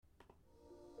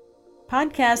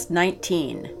Podcast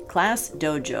 19,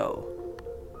 ClassDojo.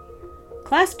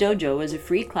 ClassDojo is a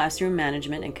free classroom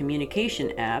management and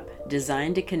communication app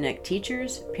designed to connect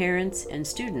teachers, parents, and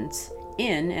students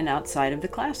in and outside of the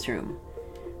classroom.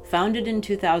 Founded in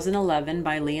 2011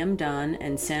 by Liam Dunn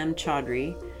and Sam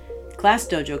Chaudhry,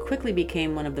 ClassDojo quickly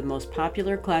became one of the most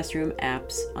popular classroom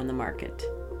apps on the market.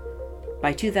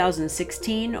 By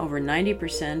 2016, over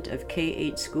 90% of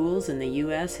K-8 schools in the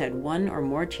U.S. had one or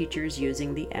more teachers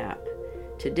using the app.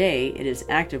 Today, it is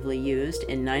actively used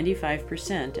in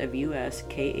 95% of U.S.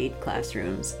 K-8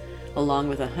 classrooms, along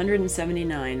with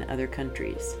 179 other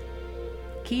countries.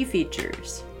 Key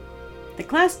features. The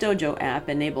ClassDojo app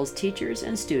enables teachers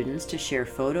and students to share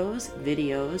photos,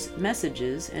 videos,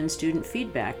 messages, and student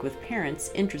feedback with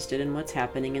parents interested in what's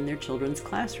happening in their children's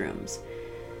classrooms.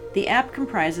 The app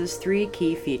comprises three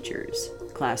key features: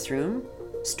 Classroom,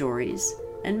 Stories,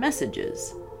 and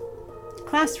Messages.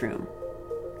 Classroom.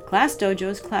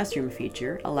 ClassDojo's Classroom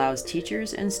feature allows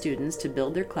teachers and students to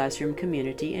build their classroom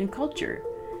community and culture.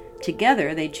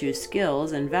 Together, they choose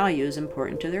skills and values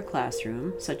important to their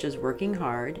classroom, such as working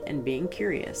hard and being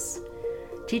curious.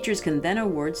 Teachers can then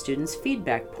award students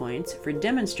feedback points for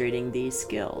demonstrating these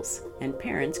skills, and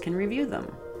parents can review them.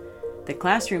 The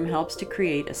Classroom helps to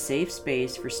create a safe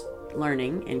space for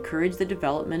learning, encourage the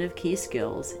development of key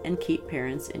skills, and keep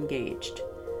parents engaged.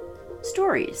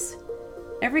 Stories.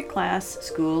 Every class,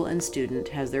 school, and student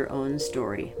has their own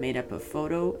story, made up of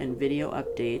photo and video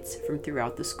updates from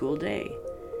throughout the school day.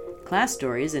 Class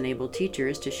stories enable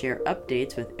teachers to share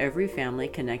updates with every family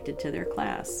connected to their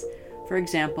class. For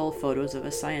example, photos of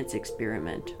a science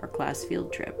experiment or class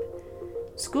field trip.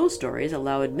 School stories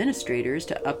allow administrators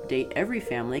to update every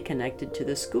family connected to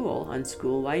the school on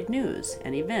school-wide news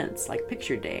and events like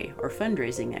Picture Day or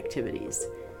fundraising activities.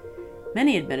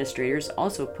 Many administrators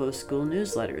also post school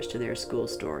newsletters to their school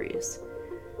stories.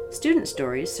 Student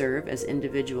stories serve as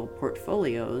individual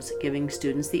portfolios, giving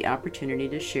students the opportunity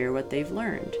to share what they've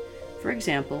learned, for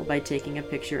example, by taking a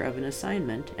picture of an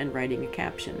assignment and writing a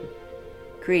caption.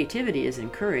 Creativity is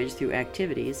encouraged through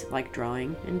activities like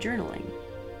drawing and journaling.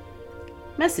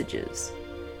 Messages.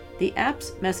 The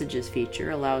app's Messages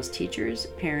feature allows teachers,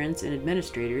 parents, and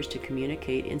administrators to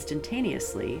communicate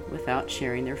instantaneously without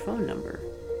sharing their phone number.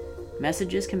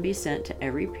 Messages can be sent to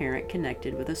every parent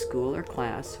connected with a school or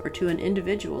class, or to an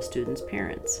individual student's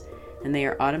parents, and they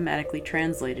are automatically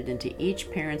translated into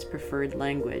each parent's preferred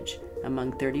language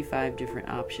among 35 different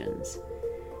options.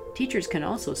 Teachers can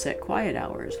also set quiet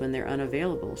hours when they're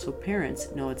unavailable so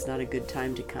parents know it's not a good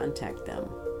time to contact them.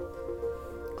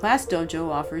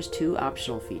 ClassDojo offers two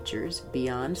optional features: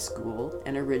 Beyond School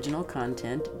and Original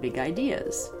Content Big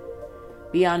Ideas.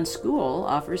 Beyond School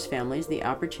offers families the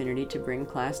opportunity to bring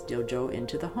ClassDojo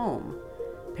into the home.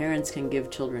 Parents can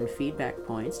give children feedback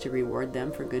points to reward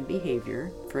them for good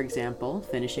behavior, for example,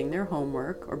 finishing their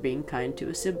homework or being kind to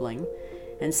a sibling,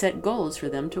 and set goals for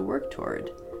them to work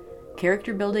toward.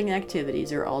 Character-building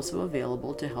activities are also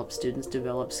available to help students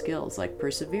develop skills like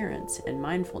perseverance and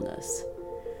mindfulness.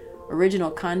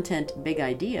 Original Content Big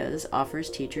Ideas offers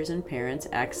teachers and parents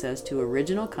access to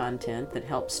original content that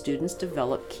helps students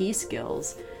develop key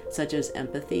skills such as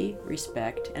empathy,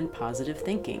 respect, and positive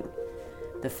thinking.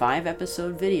 The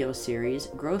 5-episode video series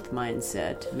Growth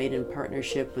Mindset, made in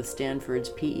partnership with Stanford's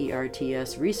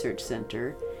PERTS Research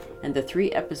Center, and the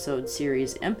 3-episode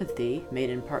series Empathy, made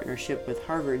in partnership with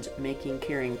Harvard's Making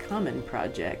Caring Common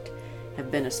project,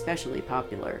 have been especially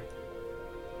popular.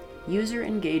 User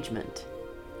engagement.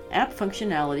 App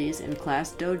functionalities in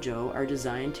ClassDojo are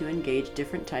designed to engage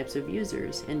different types of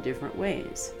users in different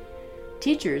ways.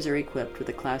 Teachers are equipped with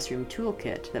a classroom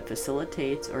toolkit that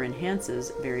facilitates or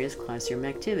enhances various classroom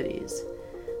activities.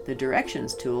 The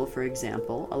Directions tool, for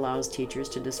example, allows teachers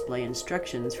to display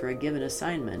instructions for a given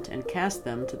assignment and cast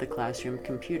them to the classroom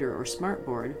computer or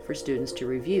smartboard for students to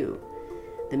review.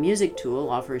 The Music tool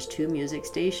offers 2 music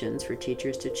stations for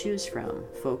teachers to choose from,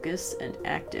 Focus and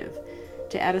Active,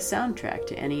 to add a soundtrack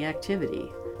to any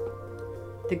activity.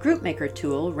 The GroupMaker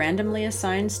tool randomly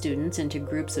assigns students into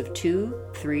groups of 2,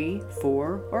 3,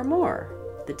 4, or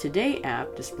more. The Today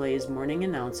app displays morning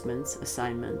announcements,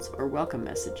 assignments, or welcome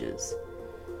messages.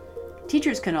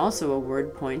 Teachers can also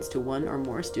award points to one or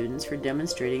more students for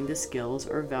demonstrating the skills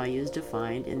or values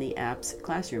defined in the app's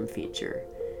Classroom feature.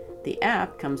 The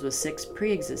app comes with 6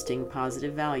 pre-existing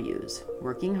positive values: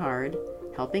 working hard,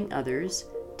 helping others,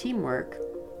 teamwork,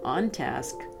 on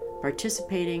task,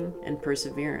 participating, and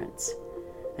perseverance.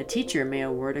 A teacher may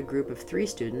award a group of 3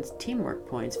 students teamwork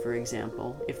points, for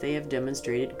example, if they have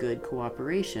demonstrated good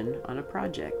cooperation on a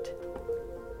project.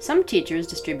 Some teachers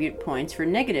distribute points for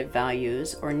negative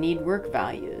values or need work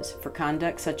values for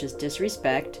conduct such as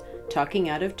disrespect, talking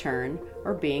out of turn,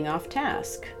 or being off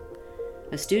task.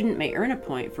 A student may earn a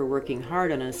point for working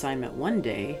hard on an assignment one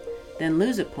day, then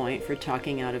lose a point for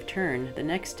talking out of turn the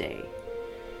next day.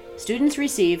 Students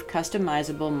receive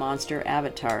customizable monster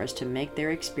avatars to make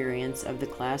their experience of the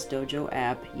ClassDojo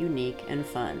app unique and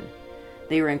fun.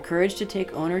 They are encouraged to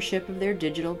take ownership of their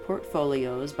digital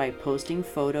portfolios by posting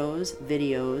photos,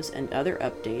 videos, and other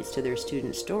updates to their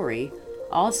student story,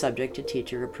 all subject to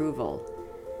teacher approval.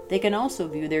 They can also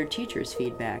view their teacher's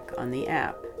feedback on the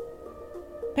app.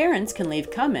 Parents can leave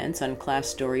comments on class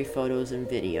story photos and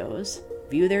videos,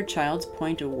 view their child's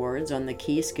point awards on the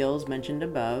key skills mentioned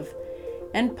above,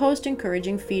 and post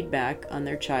encouraging feedback on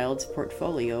their child's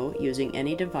portfolio using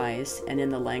any device and in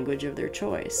the language of their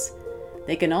choice.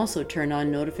 They can also turn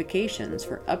on notifications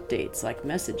for updates like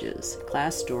messages,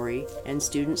 class story, and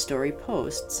student story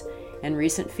posts, and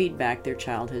recent feedback their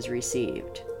child has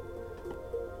received.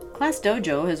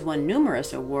 ClassDojo has won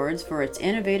numerous awards for its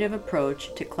innovative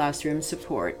approach to classroom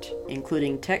support,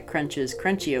 including TechCrunch's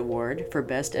Crunchy Award for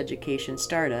Best Education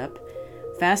Startup,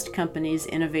 Fast Company's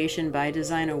Innovation by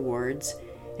Design Awards,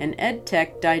 and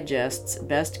EdTech Digest's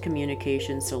Best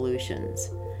Communication Solutions.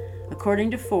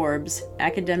 According to Forbes,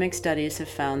 academic studies have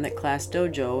found that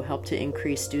ClassDojo helped to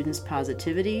increase students'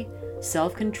 positivity,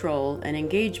 self-control, and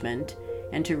engagement,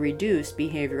 and to reduce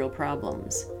behavioral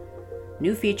problems.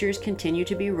 New features continue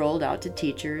to be rolled out to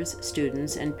teachers,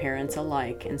 students, and parents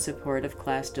alike in support of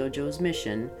ClassDojo's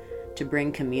mission to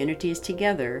bring communities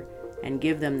together and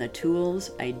give them the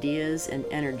tools, ideas, and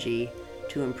energy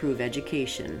to improve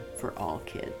education for all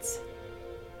kids.